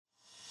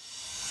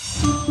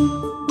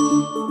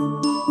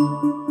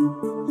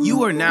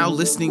You are now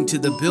listening to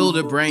the Build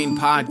a Brain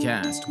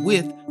podcast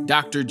with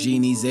Dr.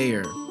 Jeannie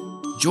Zayer.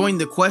 Join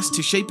the quest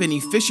to shape an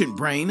efficient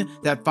brain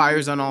that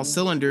fires on all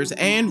cylinders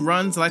and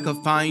runs like a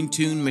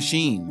fine-tuned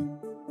machine.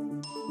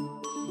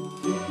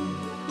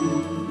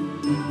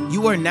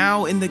 You are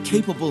now in the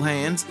capable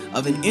hands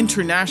of an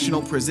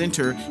international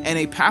presenter and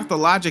a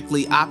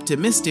pathologically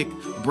optimistic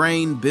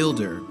brain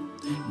builder.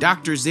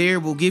 Dr.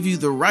 Zayer will give you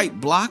the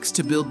right blocks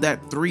to build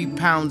that 3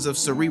 pounds of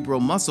cerebral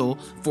muscle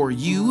for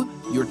you,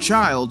 your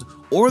child,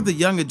 or the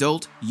young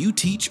adult you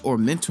teach or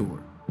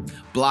mentor.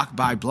 Block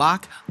by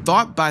block,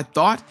 thought by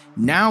thought,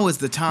 now is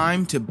the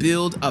time to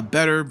build a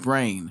better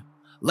brain.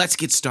 Let's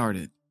get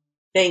started.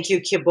 Thank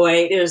you,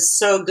 Kiboy. It is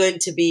so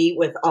good to be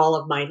with all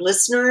of my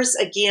listeners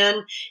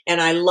again, and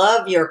I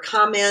love your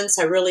comments.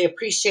 I really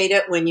appreciate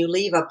it when you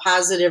leave a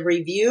positive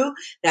review.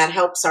 That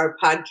helps our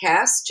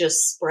podcast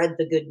just spread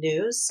the good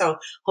news, so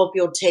hope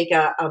you'll take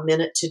a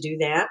minute to do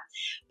that.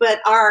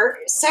 But our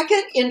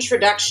second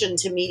introduction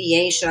to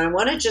mediation, I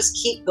want to just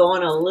keep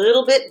going a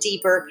little bit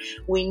deeper.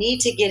 We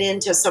need to get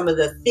into some of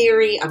the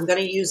theory. I'm going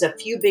to use a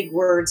few big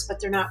words, but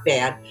they're not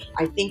bad.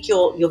 I think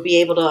you'll be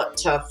able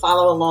to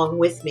follow along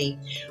with me.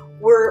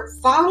 We're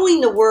following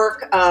the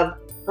work of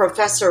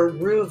Professor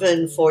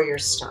Reuven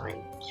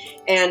Feuerstein,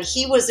 and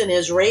he was an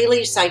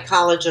Israeli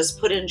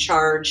psychologist put in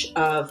charge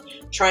of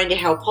trying to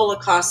help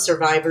Holocaust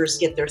survivors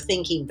get their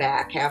thinking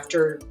back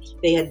after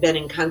they had been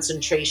in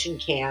concentration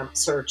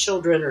camps, or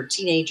children or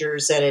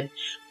teenagers that had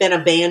been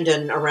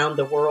abandoned around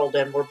the world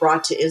and were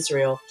brought to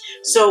Israel.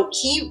 So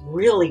he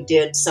really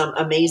did some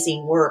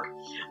amazing work.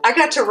 I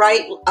got to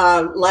write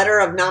a letter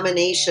of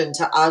nomination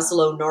to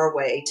Oslo,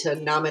 Norway, to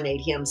nominate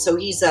him. So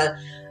he's a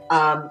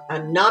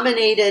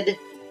nominated,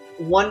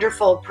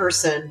 wonderful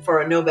person for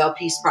a Nobel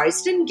Peace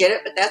Prize. Didn't get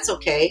it, but that's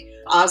okay.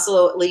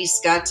 Oslo at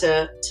least got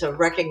to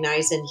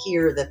recognize and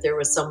hear that there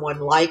was someone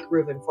like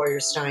Reuven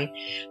Feuerstein,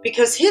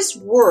 because his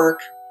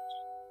work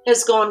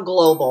has gone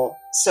global.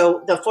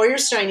 So the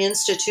Feuerstein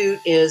Institute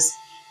is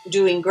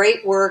doing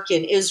great work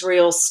in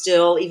Israel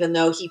still, even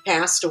though he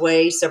passed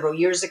away several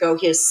years ago.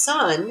 His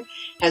son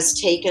has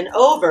taken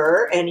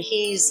over, and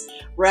he's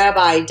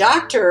Rabbi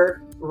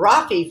Dr.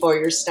 Rafi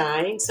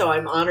Feuerstein, so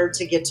I'm honored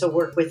to get to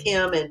work with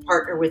him and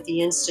partner with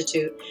the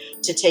Institute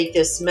to take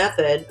this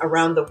method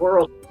around the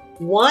world.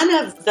 One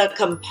of the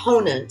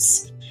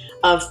components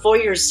of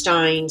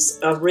Feuerstein's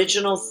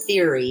original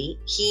theory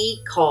he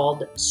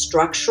called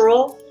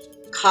structural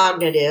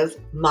cognitive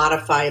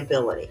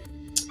modifiability.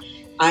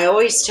 I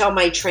always tell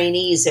my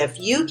trainees, if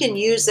you can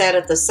use that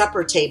at the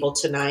supper table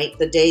tonight,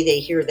 the day they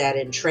hear that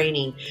in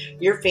training,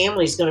 your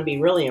family's going to be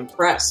really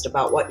impressed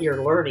about what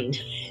you're learning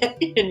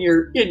in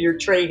your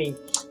training.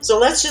 So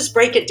let's just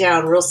break it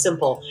down real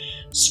simple.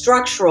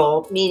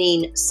 Structural,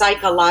 meaning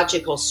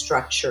psychological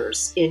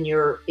structures in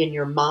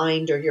your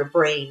mind or your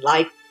brain,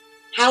 like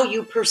how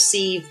you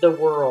perceive the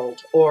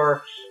world,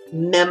 or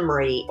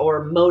memory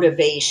or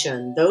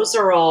motivation. Those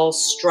are all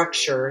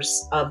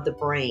structures of the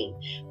brain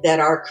that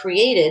are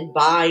created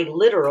by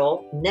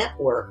literal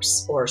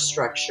networks or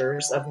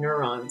structures of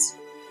neurons.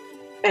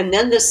 And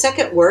then the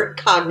second word,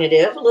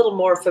 cognitive, a little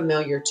more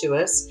familiar to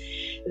us,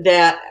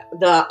 that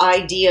the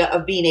idea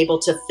of being able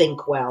to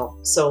think well.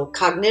 So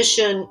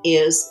cognition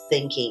is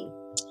thinking.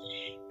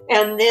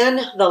 And then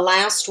the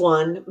last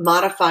one,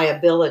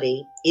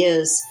 modifiability,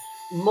 is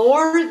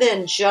more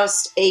than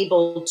just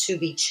able to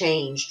be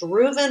changed.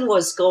 Reuven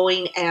was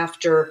going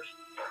after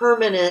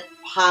permanent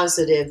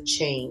positive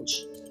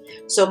change.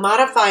 So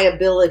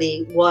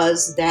modifiability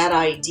was that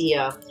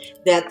idea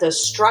that the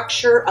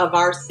structure of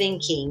our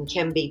thinking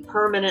can be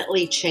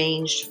permanently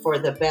changed for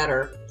the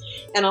better.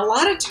 And a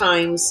lot of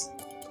times,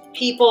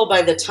 people,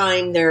 by the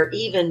time they're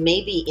even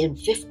maybe in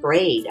 5th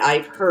grade,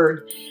 I've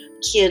heard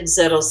kids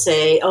that'll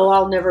say, oh,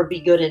 I'll never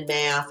be good in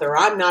math, or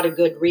I'm not a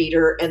good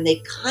reader. And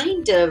they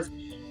kind of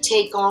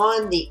take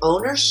on the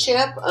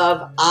ownership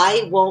of,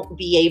 I won't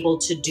be able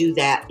to do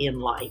that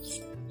in life.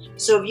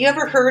 So have you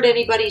ever heard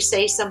anybody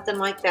say something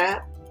like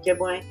that,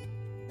 Giveaway?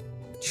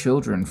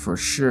 Children, for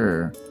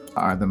sure,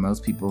 are the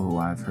most people who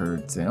I've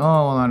heard say, oh,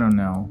 well, I don't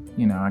know.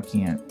 I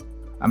can't.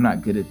 I'm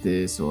not good at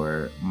this,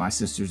 or my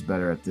sister's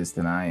better at this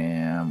than I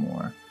am,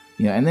 or,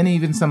 and then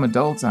even some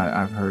adults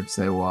I've heard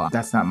say, well,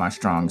 that's not my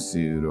strong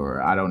suit,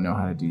 or I don't know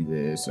how to do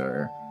this,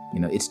 or,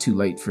 it's too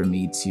late for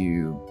me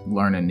to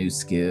learn a new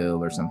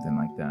skill or something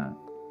like that.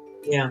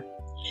 Yeah.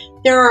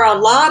 There are a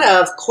lot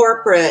of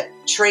corporate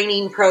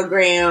training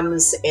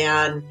programs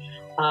and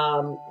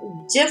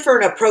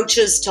different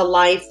approaches to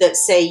life that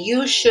say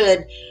you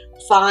should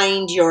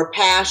find your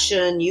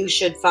passion, you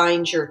should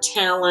find your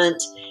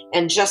talent,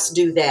 and just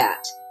do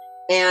that.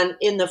 And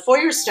in the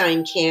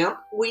Feuerstein camp,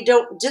 we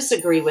don't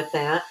disagree with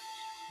that.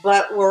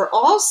 But we're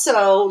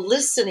also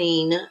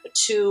listening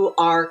to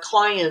our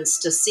clients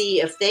to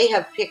see if they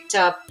have picked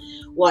up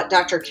what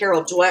Dr.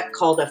 Carol Dweck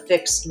called a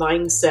fixed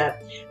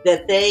mindset,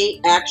 that they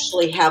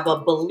actually have a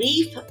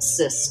belief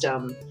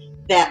system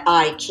that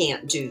I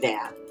can't do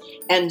that.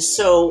 And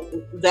so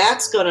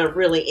that's going to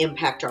really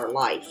impact our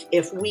life.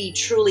 If we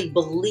truly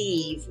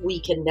believe we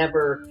can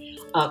never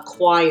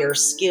acquire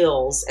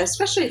skills,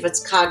 especially if it's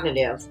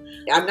cognitive.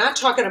 I'm not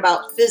talking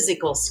about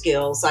physical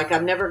skills, like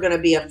I'm never going to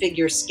be a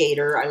figure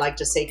skater, I like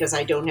to say, because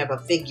I don't have a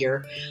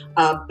figure.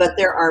 But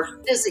there are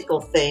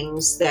physical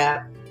things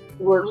that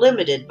we're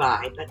limited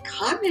by. But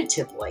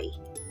cognitively,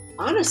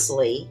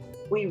 honestly,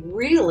 we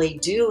really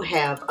do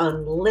have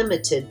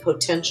unlimited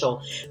potential.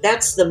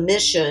 That's the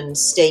mission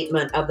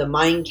statement of the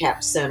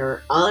MindCap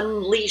Center,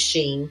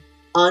 unleashing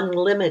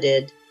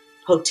unlimited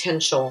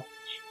potential.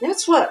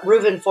 That's what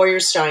Reuven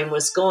Feuerstein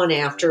was going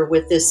after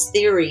with this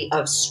theory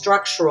of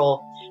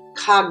structural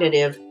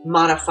cognitive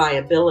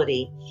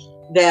modifiability,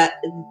 that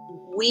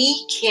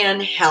we can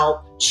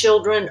help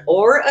children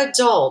or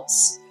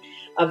adults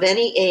of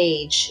any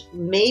age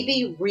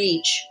maybe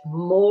reach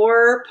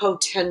more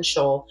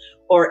potential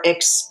or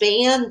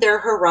expand their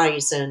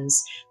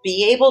horizons,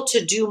 be able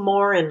to do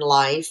more in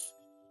life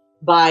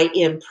by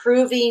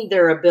improving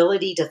their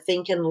ability to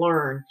think and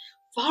learn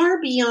far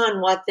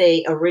beyond what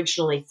they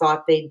originally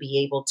thought they'd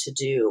be able to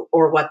do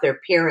or what their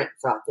parent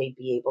thought they'd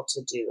be able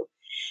to do.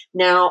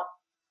 Now,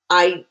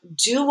 I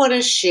do want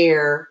to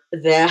share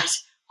that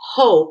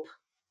hope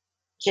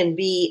can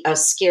be a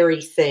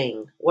scary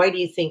thing. Why do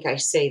you think I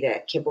say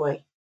that,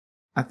 Kiboy?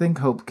 I think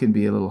hope can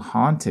be a little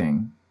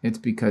haunting. It's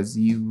because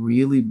you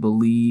really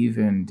believe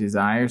and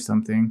desire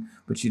something,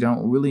 but you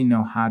don't really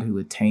know how to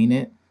attain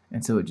it.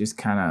 And so it just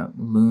kind of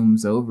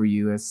looms over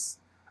you as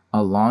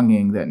a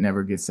longing that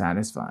never gets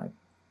satisfied.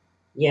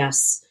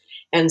 Yes.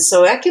 And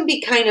so that can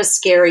be kind of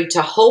scary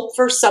to hope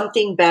for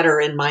something better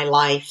in my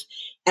life,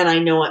 and I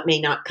know it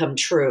may not come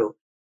true.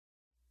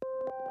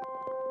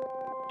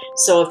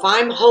 So if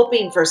I'm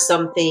hoping for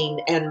something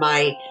and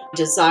my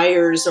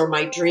desires or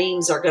my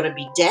dreams are going to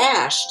be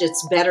dashed,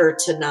 it's better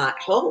to not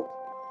hope.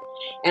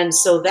 And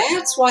so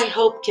that's why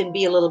hope can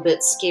be a little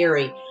bit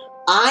scary.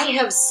 I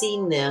have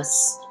seen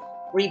this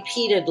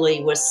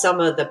repeatedly with some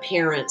of the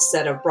parents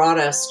that have brought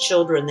us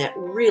children that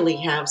really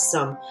have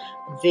some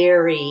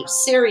very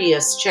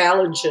serious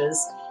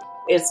challenges.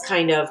 It's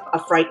kind of a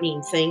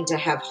frightening thing to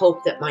have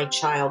hope that my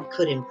child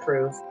could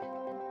improve.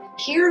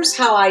 Here's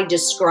how I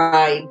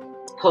describe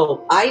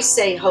hope. I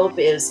say hope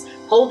is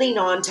holding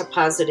on to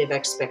positive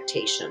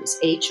expectations,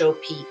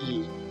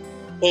 HOPE.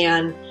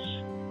 And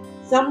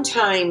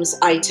sometimes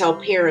I tell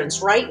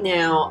parents, right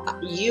now,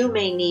 you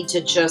may need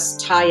to just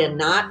tie a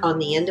knot on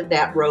the end of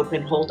that rope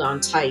and hold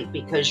on tight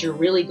because you're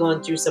really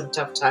going through some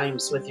tough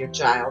times with your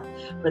child,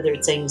 whether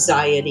it's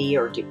anxiety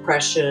or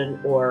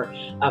depression or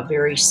a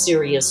very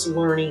serious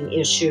learning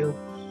issue.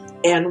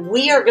 And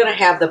we are going to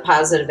have the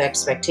positive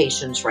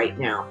expectations right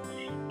now.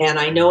 And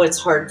I know it's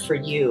hard for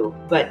you,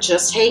 but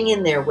just hang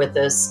in there with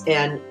us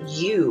and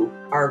you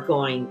are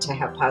going to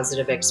have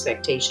positive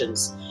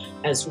expectations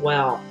as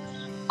well.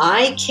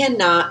 I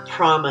cannot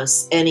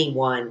promise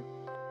anyone,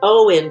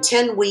 in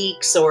 10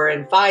 weeks or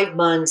in 5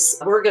 months,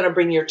 we're going to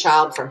bring your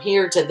child from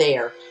here to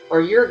there,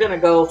 or you're going to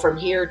go from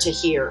here to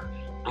here.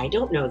 I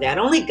don't know that.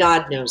 Only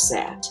God knows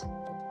that.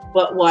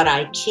 But what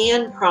I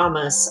can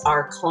promise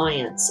our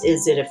clients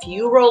is that if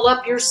you roll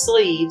up your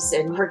sleeves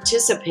and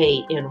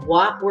participate in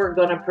what we're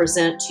going to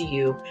present to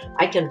you,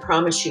 I can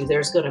promise you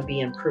there's going to be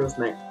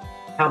improvement.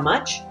 How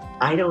much?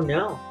 I don't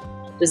know.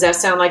 Does that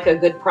sound like a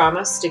good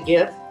promise to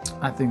give?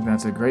 I think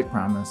that's a great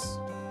promise.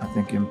 I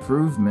think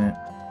improvement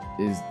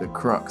is the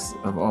crux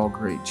of all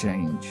great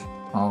change,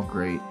 all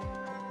great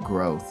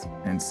growth.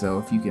 And so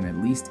if you can at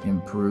least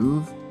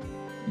improve,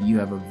 you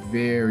have a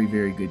very,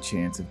 very good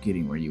chance of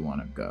getting where you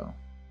want to go.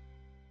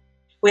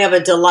 We have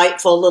a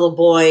delightful little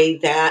boy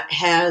that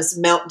has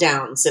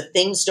meltdowns if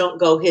things don't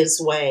go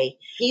his way.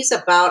 He's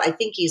I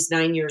think he's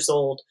 9 years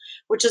old,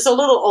 which is a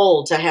little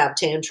old to have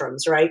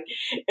tantrums, right?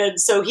 And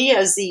so he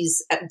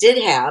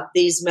did have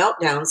these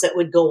meltdowns that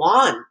would go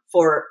on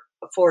for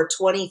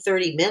 20,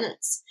 30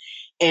 minutes.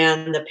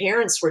 And the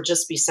parents were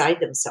just beside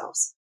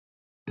themselves.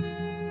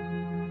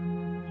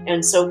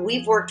 And so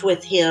we've worked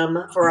with him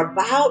for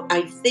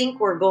I think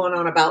we're going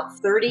on about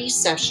 30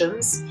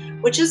 sessions,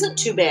 which isn't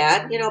too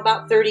bad,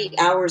 about 30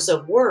 hours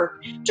of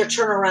work to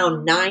turn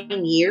around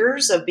 9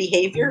 years of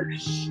behavior,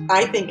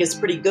 I think is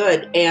pretty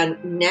good.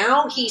 And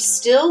now he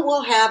still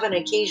will have an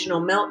occasional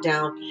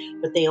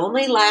meltdown, but they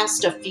only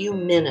last a few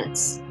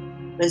minutes.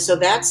 And so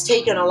that's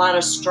taken a lot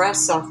of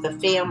stress off the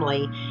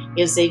family,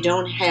 is they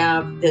don't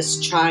have this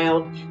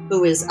child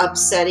who is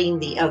upsetting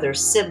the other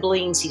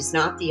siblings. He's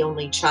not the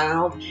only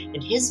child,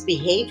 and his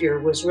behavior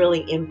was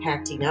really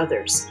impacting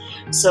others.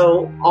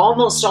 So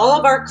almost all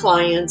of our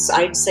clients,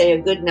 I'd say a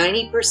good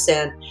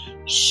 90%,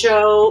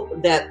 show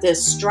that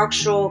this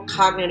structural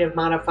cognitive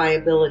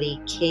modifiability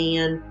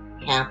can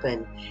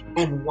happen.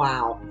 And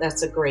wow,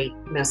 that's a great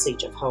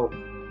message of hope.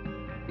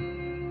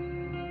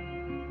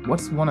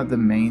 What's one of the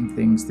main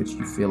things that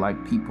you feel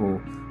like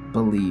people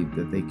believe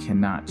that they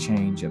cannot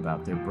change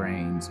about their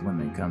brains when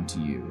they come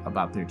to you,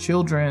 about their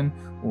children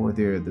or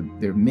their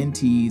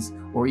mentees,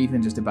 or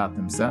even just about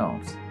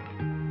themselves?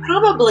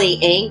 Probably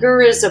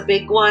anger is a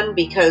big one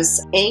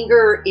because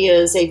anger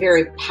is a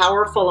very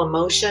powerful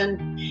emotion.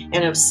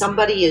 And if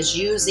somebody is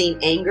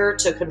using anger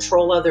to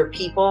control other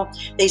people,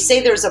 they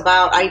say there's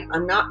about,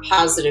 I'm not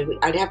positive,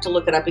 I'd have to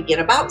look it up again,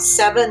 about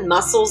 7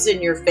 muscles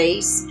in your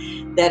face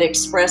that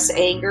express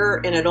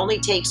anger. And it only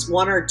takes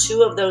 1 or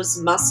 2 of those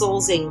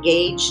muscles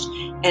engaged,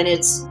 and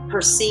it's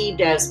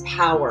perceived as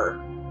power.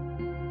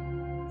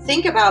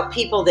 Think about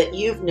people that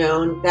you've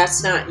known.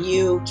 That's not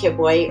you,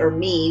 Kibwe, or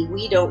me.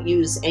 We don't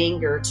use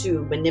anger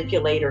to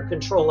manipulate or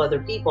control other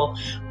people,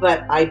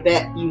 but I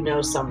bet you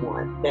know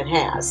someone that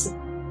has.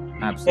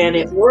 Absolutely. And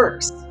it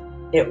works.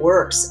 It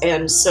works.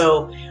 And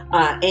so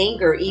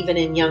anger, even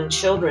in young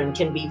children,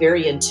 can be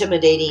very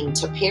intimidating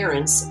to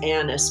parents,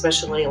 and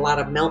especially a lot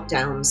of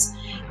meltdowns.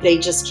 They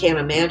just can't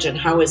imagine,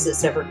 how is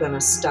this ever going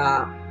to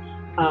stop?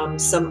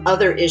 Some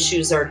other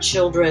issues are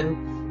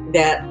children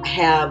that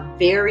have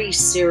very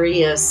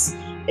serious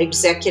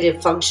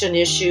executive function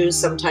issues.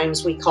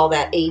 Sometimes we call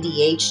that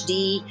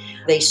ADHD.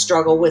 They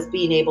struggle with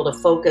being able to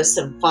focus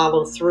and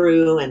follow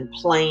through and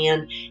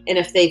plan. And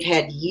if they've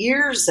had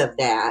years of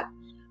that,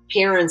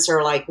 parents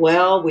are like,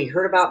 well, we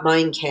heard about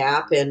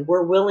MindCap and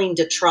we're willing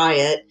to try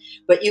it,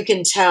 but you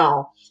can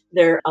tell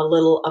they're a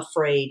little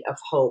afraid of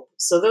hope.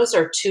 So those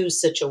are 2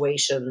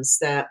 situations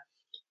that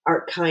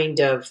are kind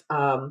of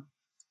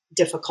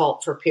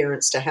difficult for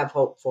parents to have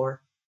hope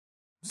for.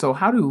 So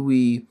how do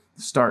we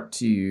start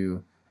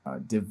to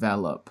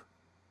develop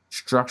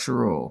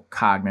structural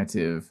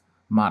cognitive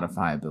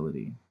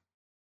modifiability?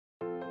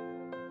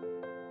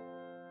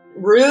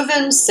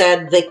 Reuven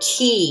said the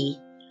key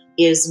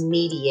is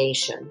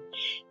mediation.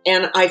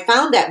 And I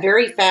found that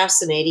very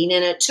fascinating.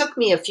 And it took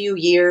me a few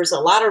years, a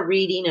lot of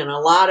reading and a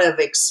lot of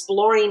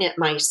exploring it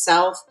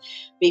myself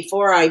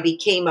before I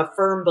became a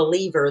firm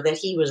believer that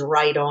he was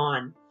right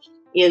on.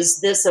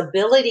 Is this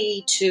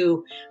ability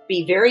to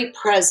be very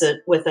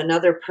present with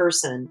another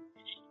person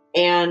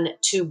and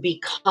to be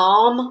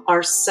calm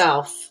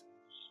ourselves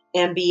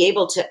and be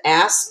able to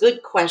ask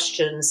good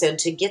questions and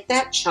to get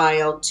that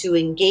child to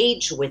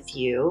engage with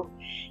you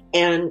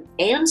and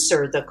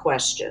answer the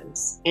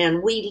questions.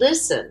 And we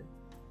listen.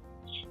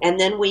 And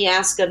then we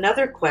ask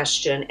another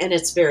question, and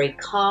it's very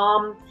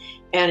calm,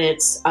 and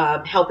it's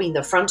helping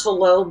the frontal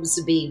lobes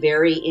be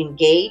very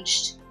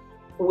engaged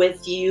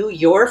with you.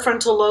 Your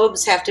frontal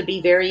lobes have to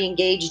be very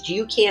engaged.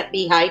 You can't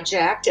be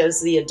hijacked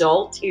as the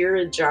adult here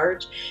in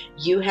charge.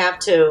 You have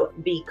to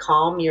be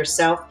calm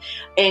yourself.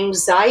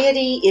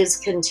 Anxiety is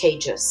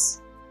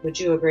contagious. Would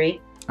you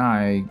agree?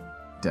 I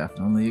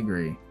definitely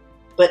agree.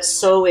 But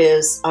so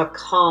is a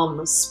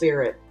calm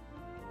spirit.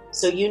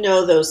 So you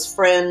know those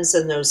friends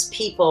and those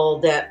people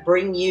that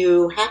bring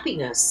you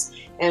happiness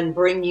and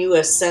bring you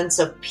a sense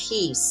of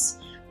peace.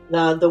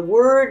 The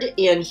word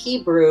in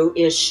Hebrew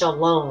is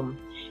shalom.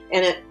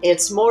 And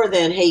it's more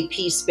than, hey,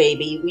 peace,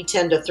 baby. We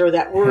tend to throw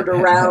that word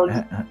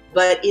around.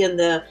 But in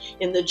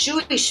the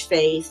Jewish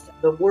faith,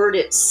 the word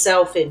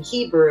itself in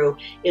Hebrew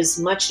is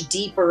much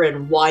deeper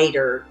and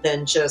wider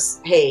than just,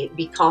 hey,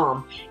 be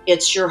calm.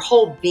 It's your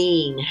whole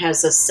being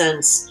has a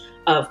sense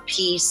of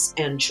peace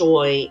and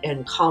joy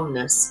and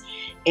calmness.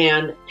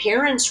 And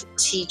parents,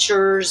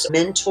 teachers,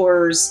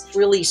 mentors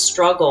really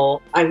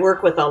struggle. I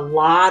work with a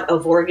lot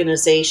of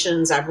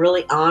organizations. I'm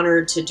really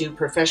honored to do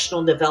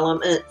professional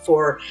development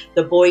for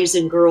the Boys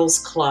and Girls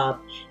Club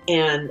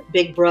and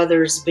Big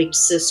Brothers, Big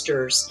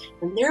Sisters.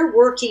 And they're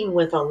working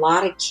with a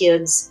lot of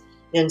kids.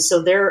 And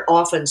so they're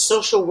often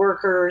social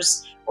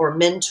workers or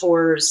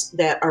mentors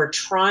that are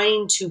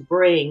trying to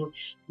bring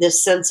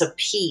this sense of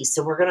peace.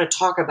 And we're going to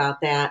talk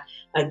about that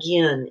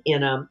again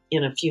in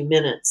a few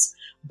minutes.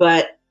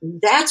 But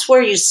that's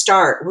where you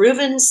start.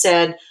 Reuven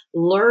said,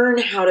 learn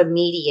how to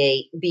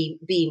mediate,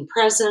 being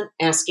present,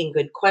 asking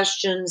good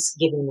questions,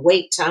 giving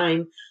wait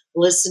time,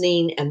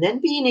 listening, and then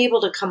being able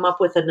to come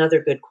up with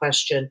another good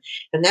question.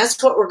 And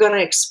that's what we're going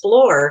to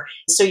explore.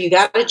 So you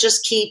got to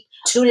just keep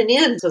tuning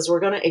in because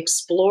we're going to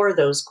explore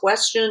those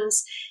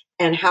questions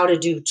and how to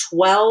do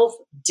 12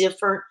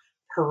 different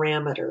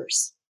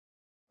parameters.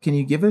 Can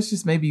you give us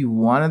just maybe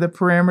one of the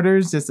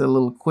parameters, just a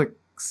little quick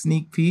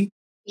sneak peek?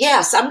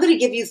 Yes, I'm going to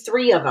give you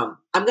 3 of them.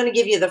 I'm going to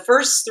give you the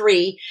first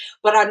 3,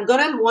 but I'm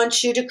going to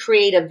want you to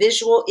create a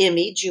visual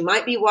image. You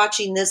might be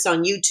watching this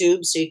on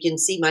YouTube so you can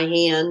see my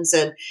hands,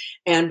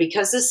 and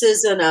because this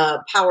isn't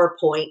a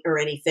PowerPoint or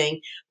anything,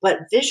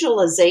 but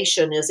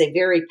visualization is a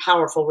very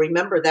powerful,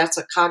 remember that's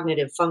a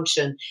cognitive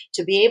function,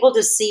 to be able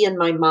to see in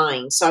my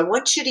mind. So I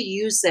want you to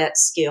use that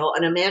skill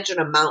and imagine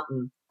a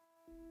mountain.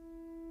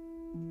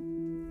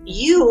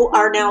 You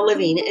are now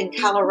living in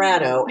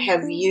Colorado.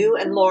 Have you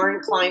and Lauren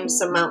climbed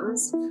some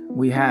mountains?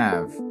 We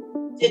have.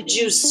 Did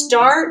you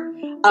start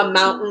a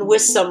mountain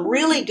with some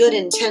really good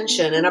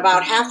intention and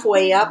about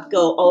halfway up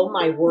go, oh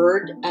my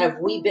word, have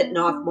we bitten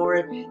off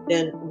more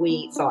than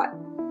we thought?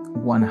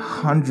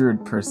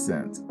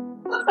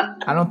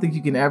 100%. I don't think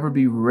you can ever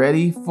be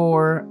ready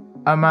for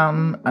a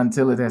mountain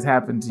until it has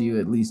happened to you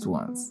at least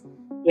once.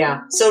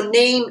 Yeah. So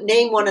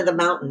name one of the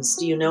mountains.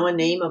 Do you know a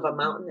name of a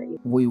mountain that you?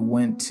 We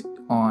went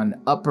on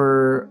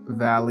Upper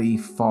Valley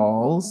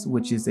Falls,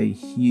 which is a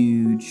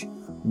huge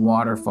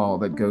waterfall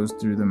that goes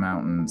through the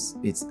mountains.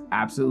 It's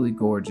absolutely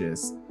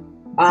gorgeous.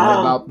 But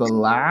about the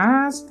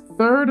last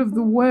third of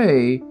the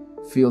way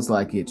feels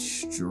like it's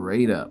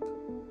straight up.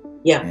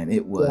 Yeah. And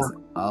it was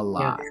a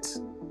lot.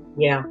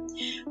 Yeah.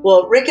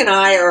 Well, Rick and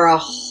I are a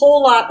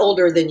whole lot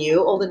older than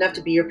you, old enough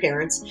to be your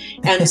parents.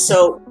 And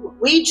so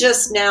we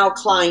just now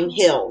climb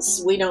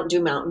hills. We don't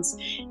do mountains.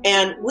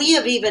 And we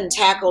have even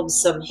tackled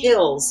some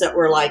hills that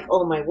were like,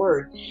 oh my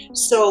word.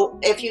 So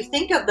if you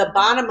think of the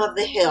bottom of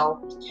the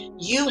hill,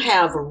 you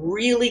have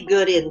really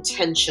good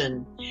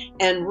intention.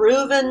 And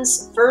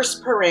Reuven's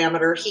first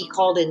parameter, he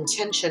called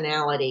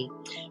intentionality.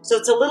 So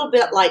it's a little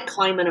bit like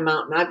climbing a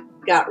mountain. I've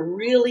got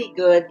really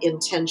good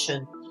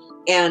intention.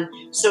 And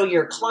so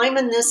you're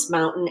climbing this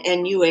mountain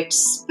and you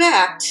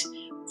expect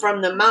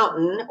from the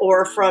mountain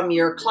or from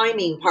your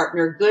climbing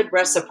partner good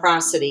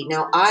reciprocity.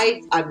 Now,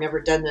 I've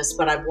never done this,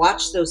 but I've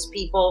watched those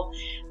people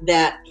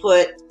that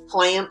put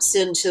clamps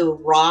into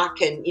rock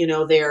and, you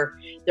know, they're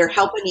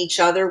helping each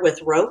other with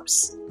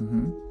ropes.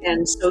 Mm-hmm.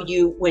 And so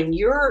when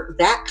you're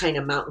that kind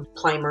of mountain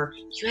climber,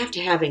 you have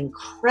to have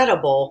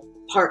incredible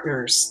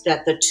partners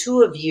that the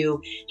two of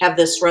you have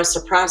this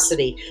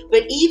reciprocity.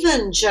 But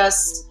even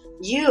just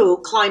you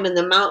climbing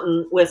the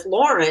mountain with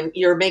Lauren,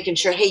 you're making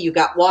sure, hey, you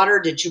got water?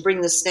 Did you bring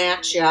the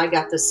snacks? Yeah, I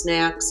got the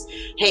snacks.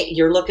 Hey,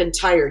 you're looking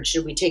tired.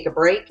 Should we take a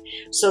break?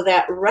 So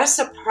that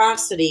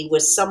reciprocity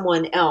with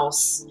someone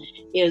else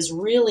is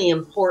really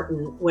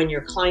important when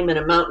you're climbing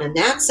a mountain. And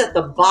that's at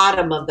the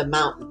bottom of the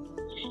mountain.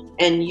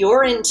 And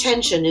your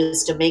intention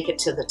is to make it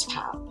to the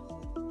top.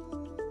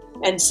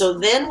 And so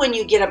then when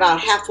you get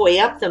about halfway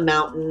up the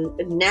mountain,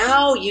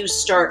 now you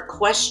start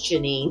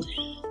questioning,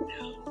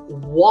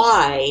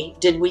 why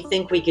did we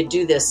think we could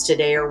do this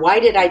today? Or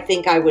why did I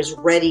think I was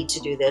ready to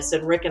do this?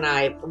 And Rick and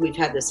I, we've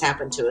had this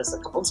happen to us a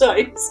couple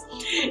times.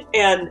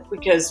 And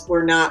because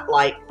we're not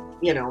like,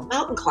 you know,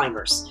 mountain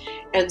climbers.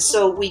 And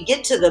so we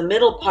get to the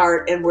middle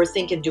part and we're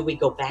thinking, do we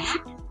go back?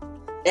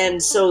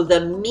 And so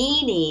the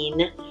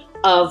meaning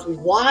of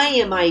why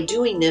am I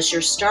doing this?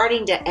 You're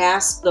starting to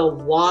ask the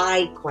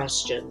why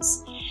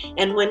questions.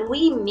 And when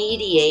we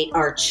mediate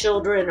our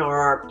children or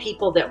our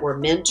people that we're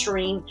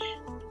mentoring,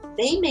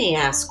 they may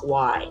ask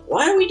why.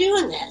 Why are we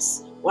doing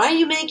this? Why are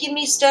you making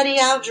me study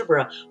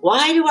algebra?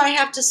 Why do I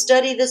have to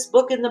study this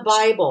book in the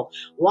Bible?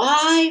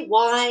 Why?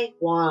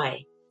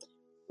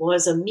 Well,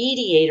 as a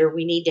mediator,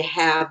 we need to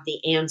have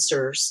the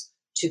answers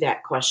to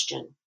that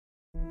question.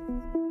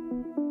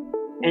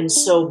 And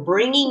so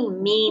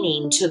bringing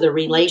meaning to the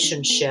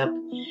relationship,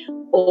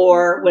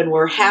 or when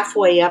we're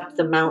halfway up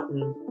the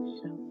mountain,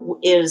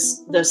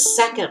 is the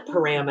second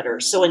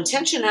parameter. So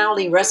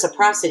intentionality,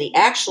 reciprocity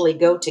actually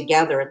go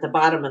together at the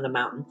bottom of the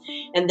mountain.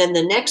 And then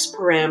the next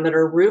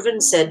parameter,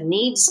 Reuven said,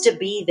 needs to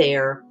be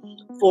there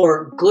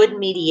for good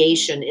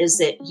mediation is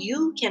that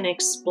you can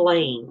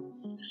explain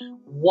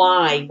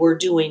why we're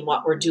doing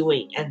what we're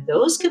doing. And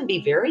those can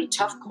be very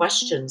tough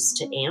questions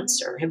to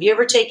answer. Have you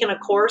ever taken a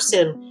course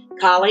in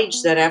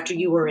college that after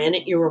you were in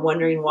it, you were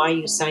wondering why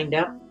you signed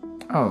up?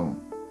 Oh,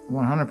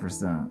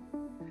 100%.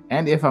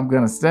 And if I'm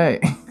going to stay.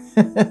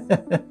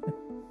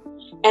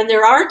 And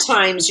there are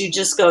times you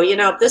just go, you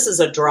know, this is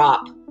a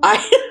drop.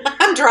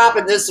 I'm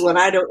dropping this one.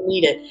 I don't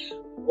need it.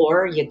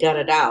 Or you gut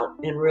it out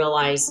and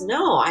realize,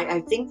 no,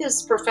 I think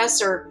this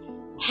professor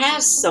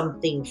has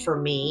something for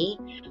me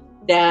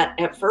that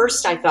at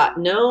first I thought,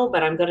 no,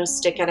 but I'm going to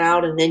stick it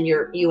out. And then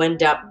you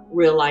end up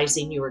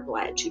realizing you were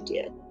glad you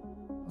did.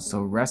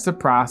 So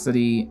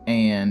reciprocity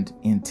and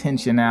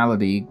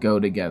intentionality go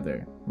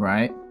together,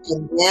 right?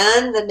 And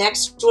then the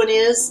next one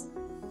is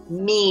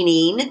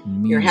meaning.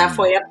 You're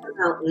halfway up the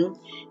mountain.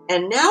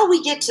 And now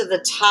we get to the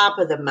top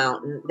of the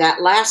mountain,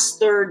 that last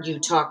third you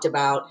talked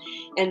about.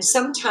 And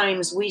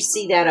sometimes we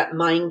see that at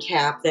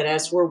MindCap, that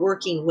as we're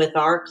working with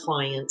our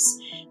clients,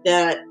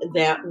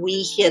 that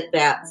we hit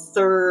that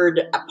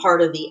third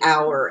part of the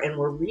hour and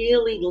we're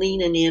really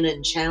leaning in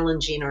and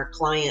challenging our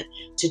client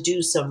to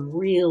do some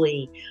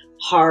really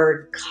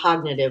hard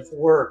cognitive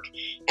work.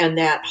 And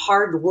that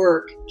hard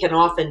work can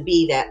often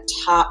be that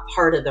top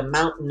part of the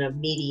mountain of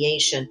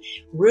mediation.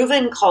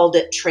 Reuven called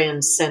it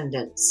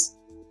transcendence.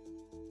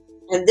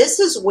 And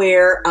this is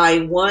where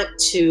I want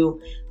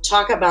to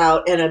talk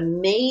about an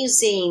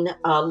amazing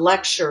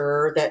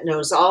lecturer that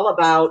knows all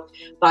about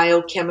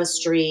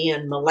biochemistry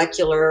and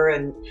molecular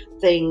and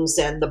things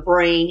and the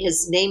brain.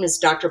 His name is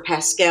Dr.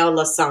 Pascal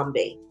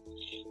Lassambe.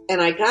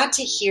 And I got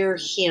to hear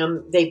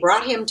him. They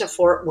brought him to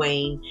Fort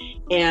Wayne,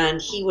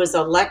 and he was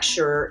a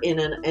lecturer in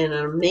an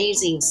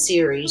amazing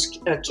series.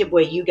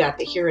 Kibwe, you got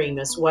to hear him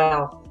as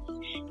well.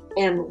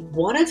 And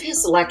one of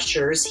his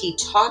lectures, he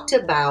talked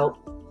about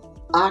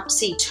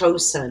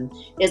oxytocin.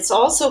 It's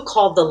also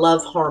called the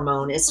love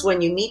hormone. It's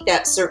when you meet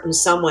that certain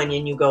someone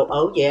and you go,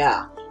 oh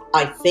yeah,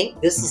 I think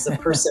this is the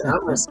person I'm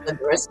going to spend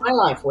the rest of my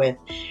life with.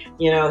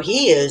 You know,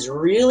 he is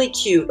really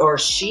cute, or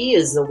she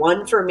is the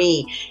one for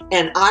me.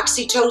 And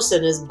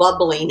oxytocin is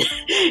bubbling.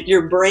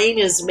 Your brain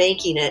is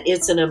making it.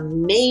 It's an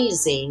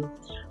amazing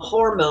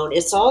hormone.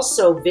 It's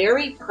also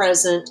very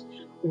present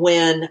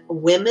when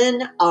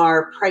women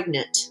are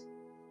pregnant,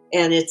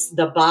 and it's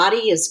the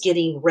body is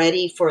getting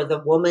ready for the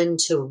woman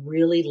to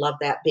really love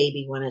that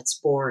baby when it's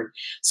born.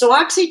 So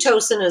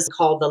oxytocin is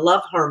called the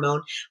love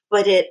hormone,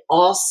 but it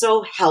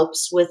also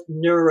helps with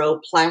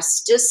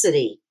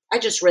neuroplasticity. I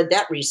just read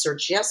that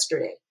research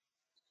yesterday.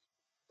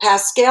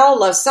 Pascal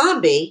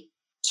Lasambe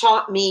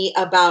taught me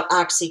about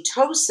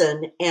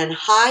oxytocin and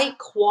high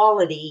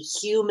quality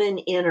human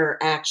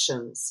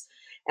interactions.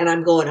 And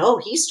I'm going, oh,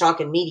 he's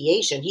talking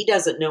mediation. He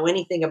doesn't know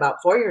anything about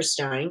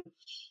Feuerstein,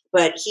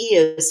 but he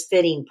is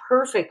fitting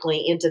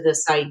perfectly into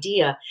this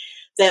idea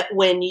that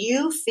when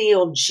you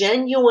feel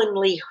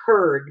genuinely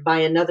heard by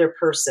another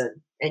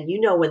person, and you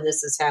know when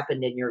this has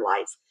happened in your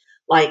life,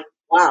 like,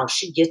 wow,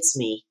 she gets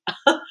me.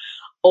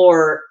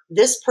 Or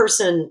this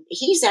person,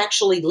 he's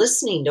actually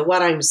listening to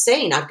what I'm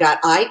saying. I've got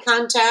eye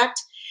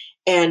contact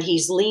and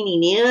he's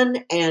leaning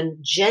in and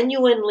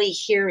genuinely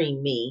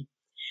hearing me,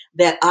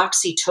 that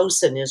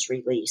oxytocin is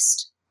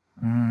released.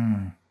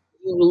 You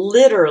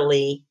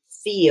literally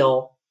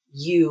feel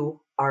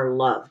you are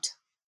loved.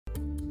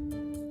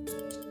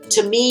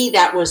 To me,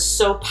 that was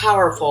so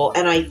powerful.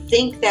 And I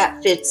think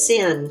that fits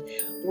in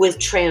with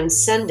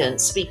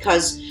transcendence,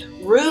 because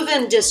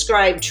Reuven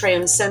described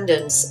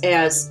transcendence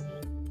as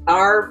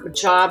our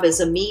job as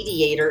a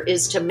mediator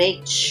is to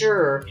make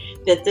sure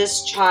that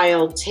this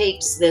child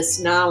takes this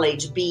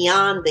knowledge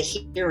beyond the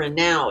here and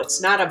now. It's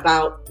not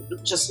about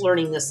just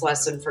learning this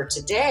lesson for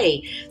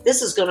today.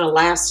 This is going to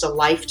last a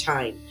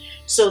lifetime.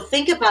 So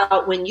think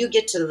about when you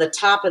get to the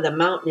top of the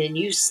mountain and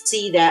you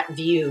see that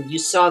view, you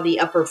saw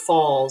the upper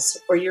falls,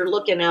 or you're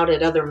looking out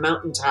at other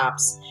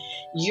mountaintops,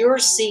 you're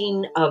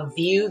seeing a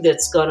view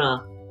that's going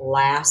to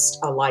last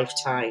a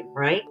lifetime,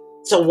 right?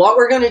 So what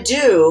we're going to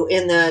do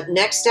in the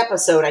next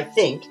episode, I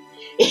think,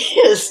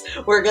 is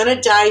we're going to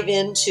dive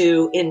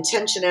into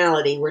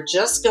intentionality. We're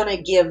just going to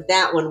give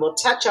that one. We'll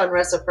touch on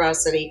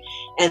reciprocity,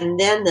 and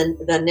then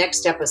the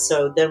next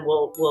episode, then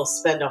we'll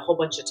spend a whole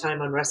bunch of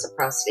time on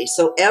reciprocity.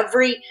 So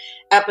every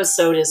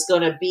episode is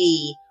going to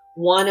be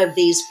one of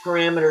these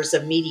parameters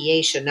of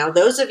mediation. Now,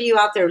 those of you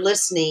out there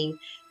listening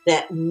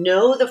that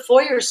know the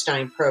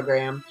Feuerstein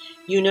program,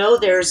 you know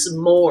there's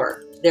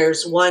more.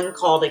 There's one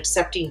called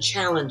Accepting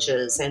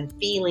Challenges and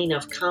Feeling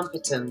of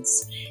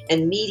Competence,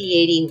 and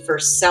Mediating for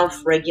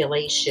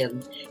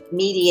Self-Regulation,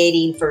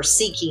 Mediating for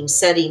Seeking,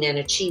 Setting, and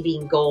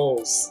Achieving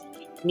Goals,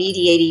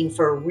 Mediating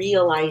for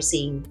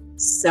Realizing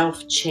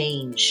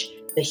Self-Change,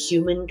 the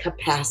human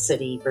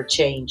capacity for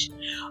change,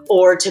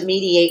 or to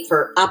mediate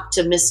for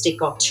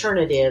optimistic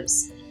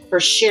alternatives, for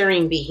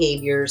sharing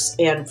behaviors,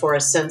 and for a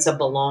sense of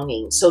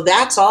belonging. So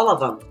that's all of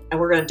them, and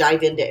we're going to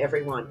dive into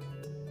every one.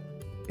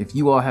 If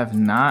you all have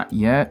not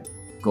yet,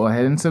 go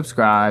ahead and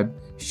subscribe.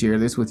 Share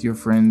this with your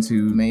friends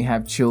who may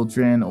have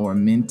children or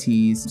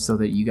mentees so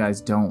that you guys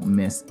don't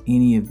miss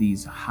any of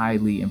these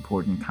highly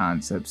important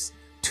concepts,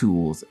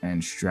 tools,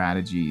 and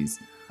strategies.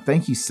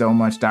 Thank you so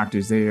much, Dr.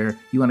 Zehr.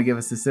 You want to give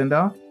us a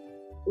send-off?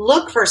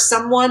 Look for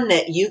someone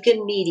that you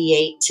can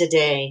mediate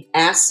today.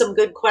 Ask some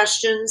good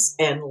questions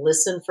and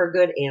listen for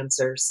good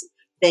answers.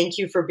 Thank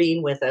you for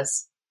being with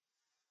us.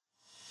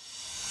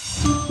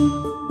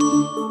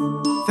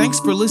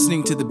 Thanks for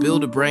listening to the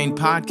Build a Brain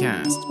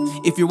podcast.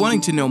 If you're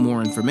wanting to know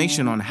more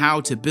information on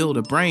how to build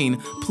a brain,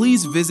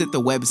 please visit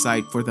the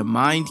website for the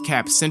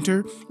MindCap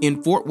Center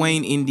in Fort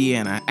Wayne,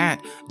 Indiana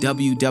at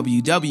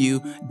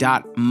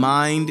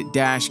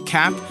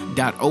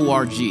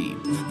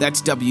www.mind-cap.org.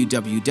 That's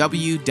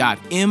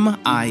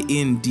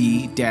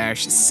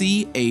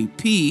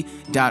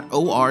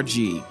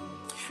www.mind-cap.org.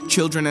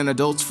 Children and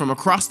adults from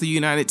across the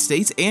United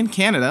States and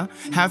Canada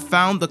have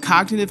found the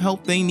cognitive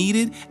help they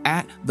needed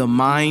at the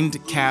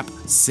MindCap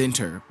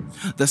Center.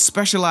 The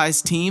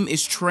specialized team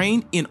is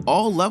trained in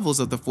all levels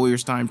of the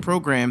Feuerstein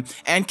program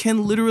and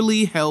can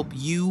literally help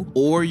you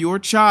or your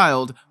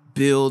child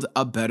build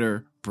a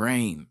better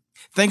brain.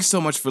 Thanks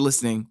so much for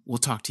listening. We'll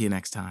talk to you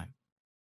next time.